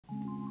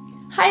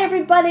Hi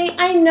everybody,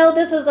 I know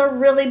this is a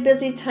really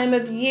busy time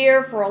of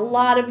year for a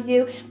lot of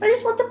you, but I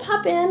just want to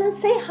pop in and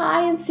say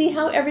hi and see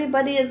how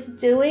everybody is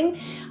doing.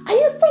 I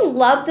used to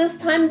love this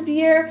time of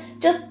year,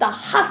 just the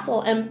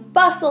hustle and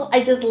bustle.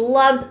 I just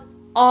loved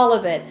all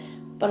of it.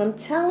 But I'm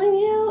telling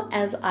you,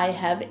 as I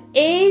have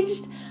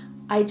aged,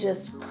 I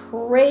just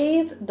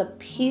crave the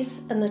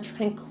peace and the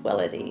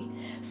tranquility.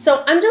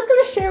 So I'm just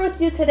going to share with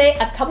you today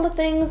a couple of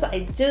things. I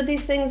do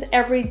these things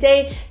every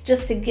day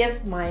just to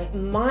give my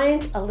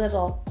mind a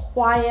little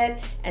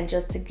quiet and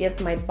just to give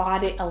my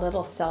body a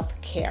little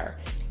self-care.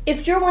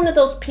 If you're one of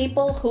those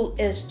people who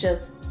is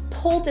just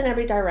pulled in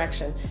every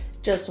direction,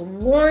 just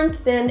worn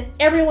thin,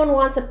 everyone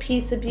wants a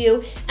piece of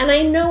you, and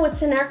I know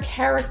it's in our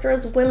character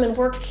as women,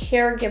 we're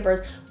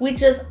caregivers. We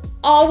just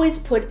always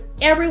put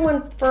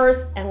everyone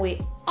first and we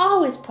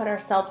always put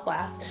ourselves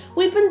last.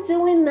 We've been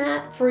doing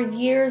that for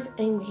years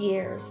and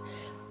years,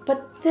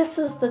 but this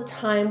is the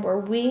time where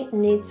we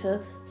need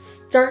to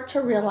start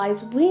to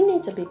realize we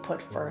need to be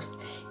put first.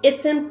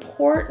 It's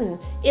important.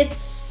 It's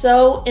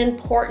so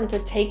important to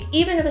take,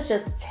 even if it's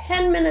just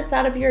 10 minutes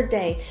out of your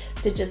day,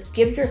 to just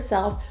give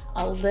yourself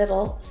a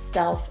little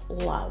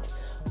self-love.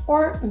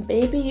 Or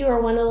maybe you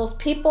are one of those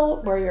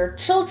people where your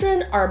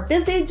children are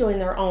busy doing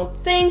their own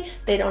thing,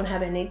 they don't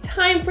have any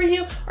time for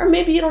you, or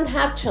maybe you don't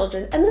have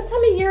children, and this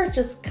time of year it's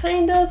just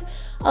kind of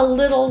a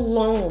little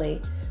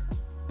lonely.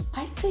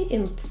 I say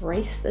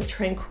embrace the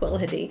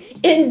tranquility.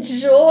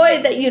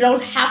 Enjoy that you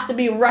don't have to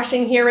be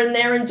rushing here and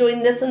there and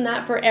doing this and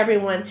that for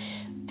everyone.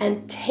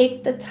 And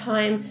take the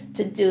time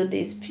to do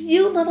these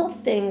few little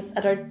things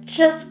that are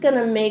just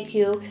gonna make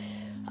you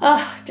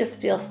just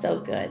feel so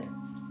good.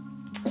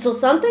 So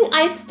something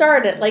I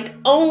started like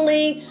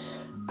only,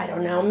 I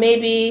don't know,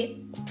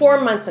 maybe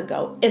 4 months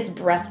ago is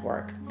breath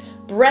work.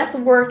 Breath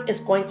work is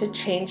going to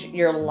change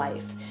your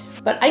life.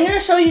 But I'm gonna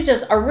show you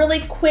just a really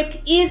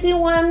quick, easy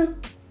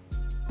one.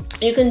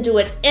 You can do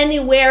it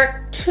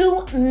anywhere,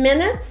 2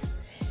 minutes.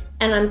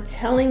 And I'm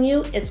telling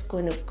you, it's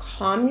going to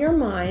calm your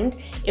mind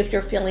if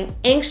you're feeling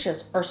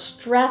anxious or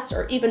stressed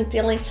or even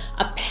feeling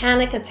a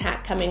panic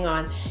attack coming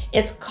on.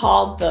 It's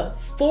called the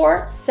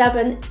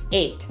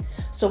 4-7-8.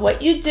 So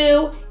what you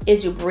do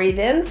is you breathe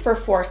in for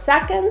 4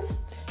 seconds,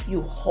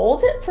 you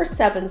hold it for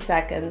 7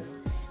 seconds,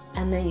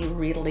 and then you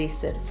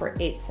release it for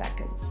 8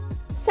 seconds.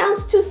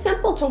 Sounds too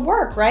simple to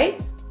work,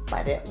 right?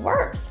 But it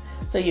works.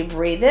 So you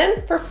breathe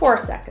in for 4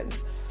 seconds.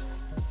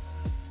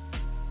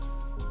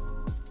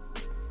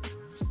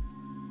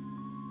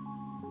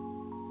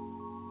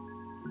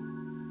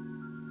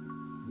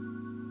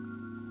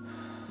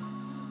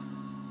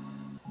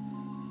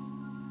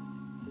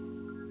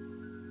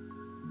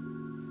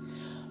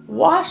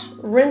 Wash,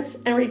 rinse,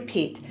 and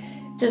repeat.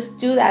 Just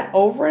do that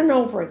over and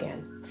over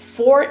again.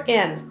 4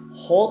 in,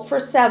 hold for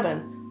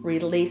 7,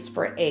 release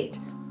for 8.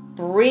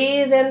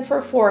 Breathe in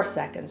for 4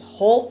 seconds,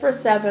 hold for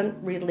 7,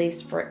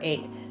 release for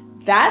 8.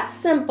 That's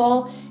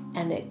simple,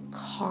 and it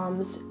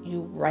calms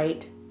you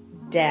right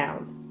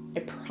down. I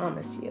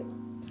promise you.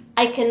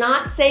 I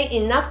cannot say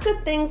enough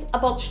good things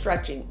about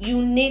stretching.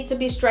 You need to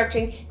be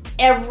stretching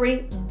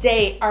every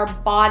day. Our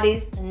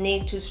bodies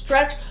need to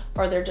stretch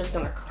or they're just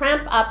gonna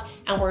cramp up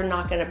and we're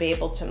not gonna be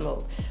able to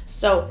move.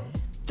 So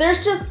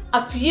there's just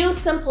a few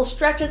simple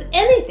stretches,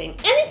 anything,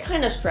 any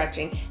kind of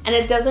stretching. And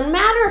it doesn't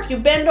matter if you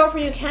bend over,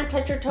 you can't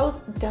touch your toes,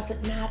 it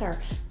doesn't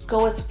matter.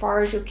 Go as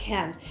far as you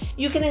can.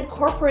 You can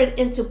incorporate it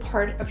into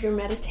part of your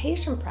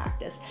meditation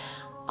practice.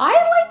 I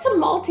like to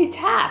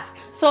multitask.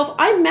 So if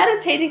I'm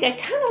meditating, I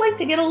kind of like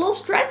to get a little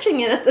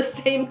stretching in at the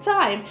same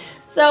time.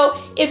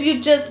 So if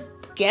you just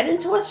get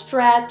into a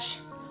stretch,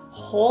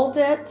 hold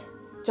it,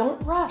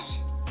 don't rush.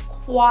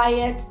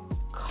 Quiet,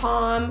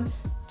 calm,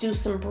 do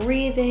some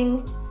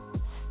breathing,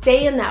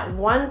 stay in that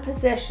one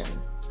position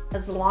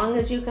as long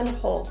as you can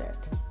hold it.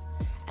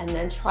 And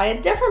then try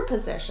a different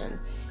position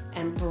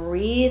and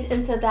breathe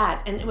into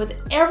that. And with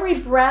every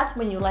breath,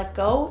 when you let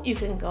go, you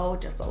can go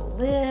just a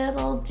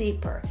little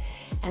deeper.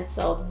 And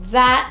so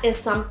that is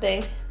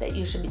something that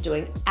you should be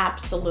doing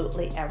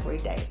absolutely every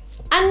day.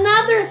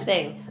 Another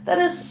thing that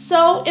is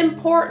so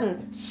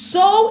important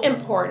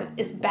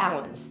is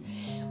balance.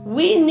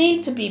 We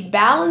need to be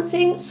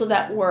balancing so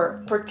that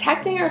we're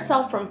protecting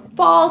ourselves from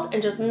falls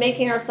and just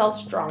making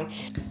ourselves strong.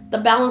 The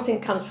balancing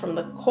comes from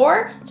the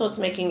core, so it's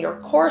making your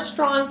core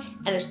strong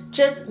and it's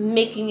just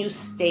making you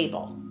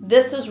stable.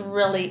 This is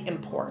really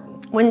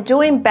important. When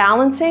doing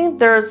balancing,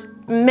 there's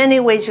many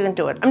ways you can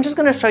do it. I'm just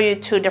gonna show you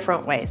 2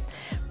 different ways.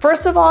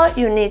 First of all,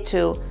 you need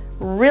to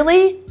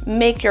really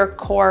make your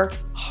core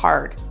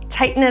hard.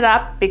 Tighten it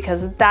up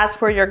because that's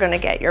where you're gonna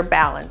get your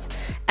balance.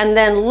 And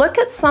then look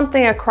at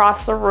something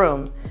across the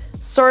room.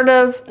 Sort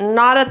of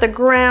not at the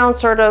ground,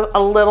 sort of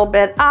a little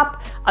bit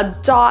up, a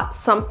dot,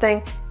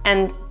 something,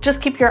 and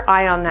just keep your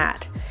eye on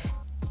that.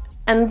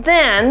 And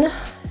then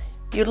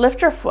you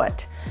lift your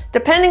foot.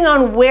 Depending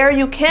on where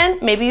you can,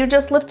 maybe you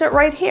just lift it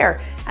right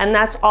here, and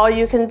that's all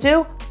you can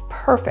do,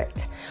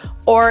 perfect.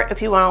 Or if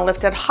you want to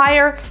lift it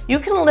higher, you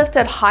can lift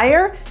it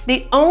higher.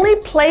 The only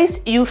place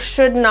you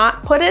should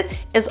not put it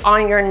is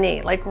on your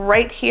knee, like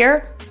right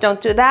here. Don't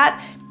do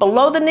that.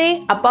 below the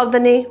knee, above the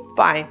knee,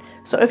 fine.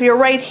 So if you're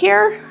right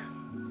here,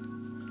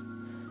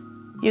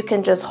 you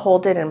can just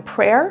hold it in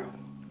prayer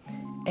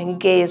and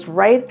gaze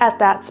right at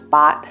that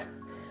spot.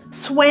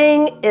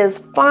 Swaying is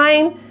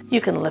fine.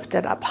 You can lift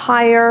it up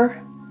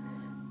higher.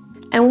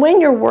 And when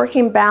you're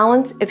working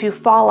balance, if you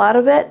fall out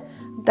of it,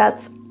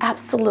 that's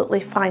absolutely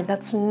fine.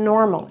 That's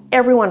normal.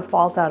 Everyone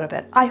falls out of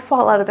it. I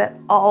fall out of it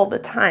all the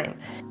time.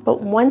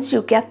 But once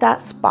you get that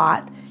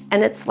spot,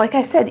 and it's like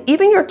I said,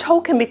 even your toe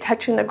can be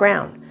touching the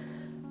ground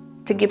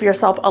to give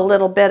yourself a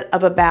little bit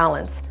of a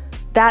balance.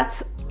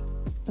 That's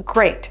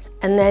great.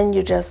 And then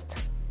you just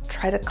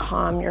try to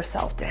calm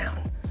yourself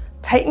down.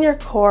 Tighten your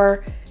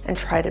core and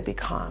try to be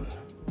calm.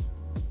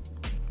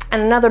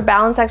 And another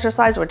balance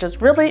exercise, which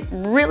is really,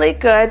 really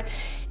good,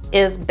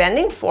 is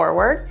bending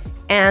forward.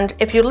 And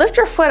if you lift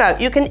your foot out,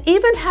 you can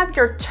even have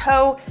your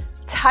toe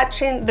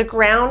touching the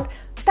ground.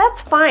 That's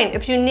fine.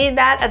 If you need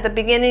that at the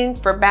beginning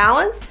for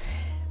balance,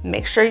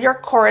 make sure your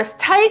core is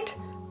tight.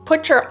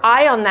 Put your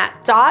eye on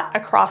that dot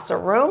across the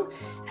room,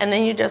 and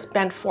then you just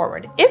bend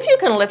forward. If you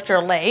can lift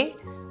your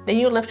leg, then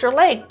you lift your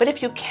leg. But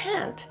if you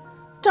can't,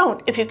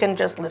 don't. If you can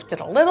just lift it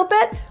a little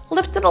bit,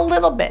 lift it a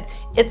little bit.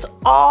 It's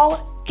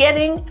all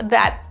getting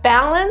that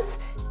balance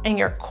and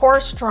your core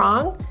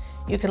strong.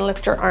 You can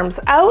lift your arms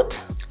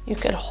out. You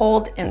could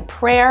hold in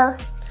prayer.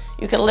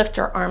 You could lift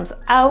your arms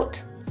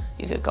out.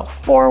 You could go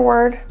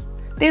forward.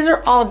 These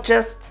are all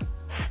just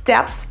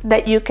steps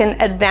that you can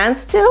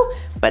advance to,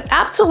 but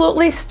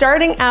absolutely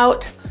starting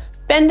out,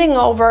 bending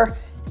over,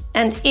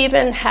 and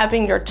even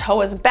having your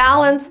toe as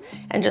balance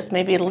and just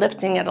maybe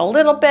lifting it a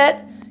little bit.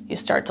 You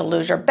start to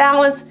lose your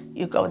balance,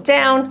 you go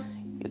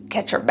down, you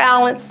catch your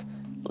balance,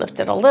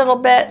 lift it a little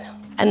bit,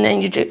 and then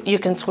you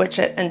can switch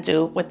it and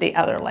do with the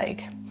other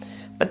leg.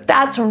 But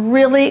that's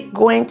really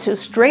going to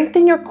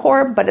strengthen your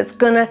core, but it's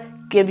gonna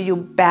give you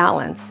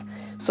balance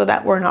so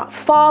that we're not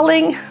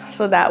falling,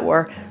 so that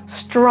we're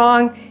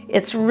strong.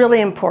 It's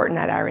really important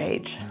at our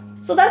age.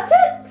 So that's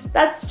it.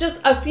 That's just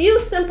a few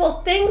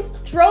simple things.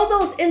 Throw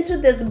those into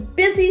this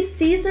busy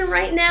season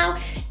right now,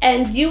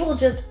 and you will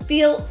just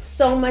feel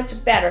so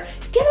much better.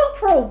 Get out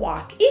for a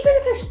walk. Even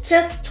if it's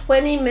just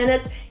 20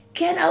 minutes,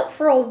 get out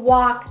for a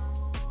walk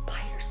by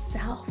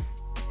yourself.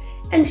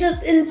 And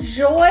just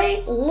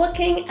enjoy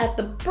looking at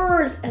the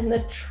birds and the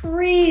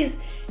trees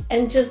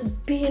and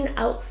just being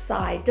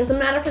outside. Doesn't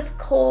matter if it's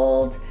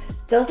cold,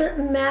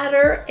 doesn't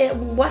matter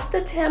what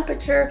the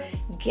temperature,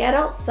 get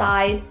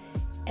outside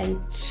and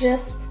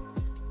just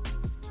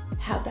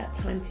have that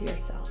time to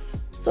yourself.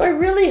 So I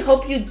really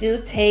hope you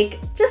do take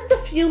just a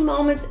few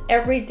moments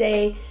every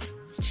day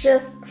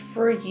just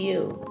for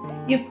you.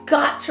 You've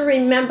got to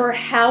remember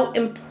how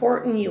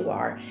important you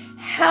are,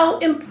 how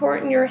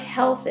important your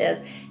health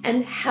is,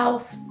 and how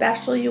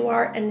special you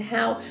are, and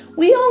how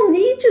we all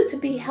need you to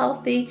be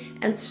healthy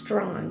and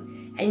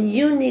strong. And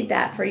you need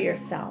that for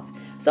yourself.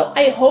 So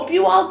I hope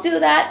you all do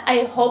that.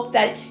 I hope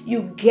that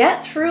you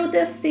get through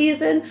this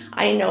season.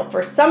 I know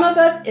for some of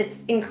us,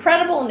 it's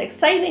incredible and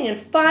exciting and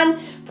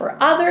fun.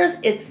 For others,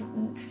 it's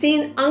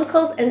seeing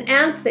uncles and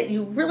aunts that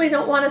you really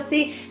don't want to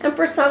see. And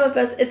for some of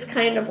us, it's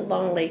kind of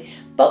lonely.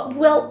 But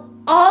we'll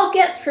all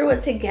get through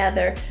it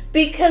together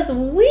because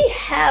we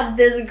have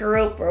this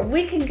group where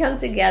we can come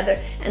together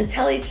and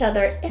tell each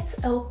other,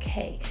 it's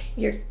okay.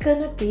 You're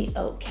gonna be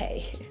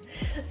okay.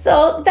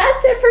 So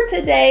that's it for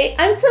today.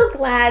 I'm so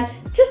glad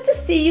just to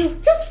see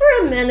you just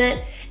for a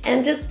minute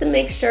and just to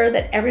make sure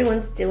that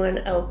everyone's doing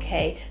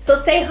okay. So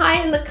say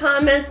hi in the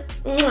comments.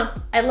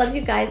 I love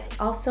you guys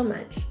all so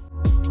much.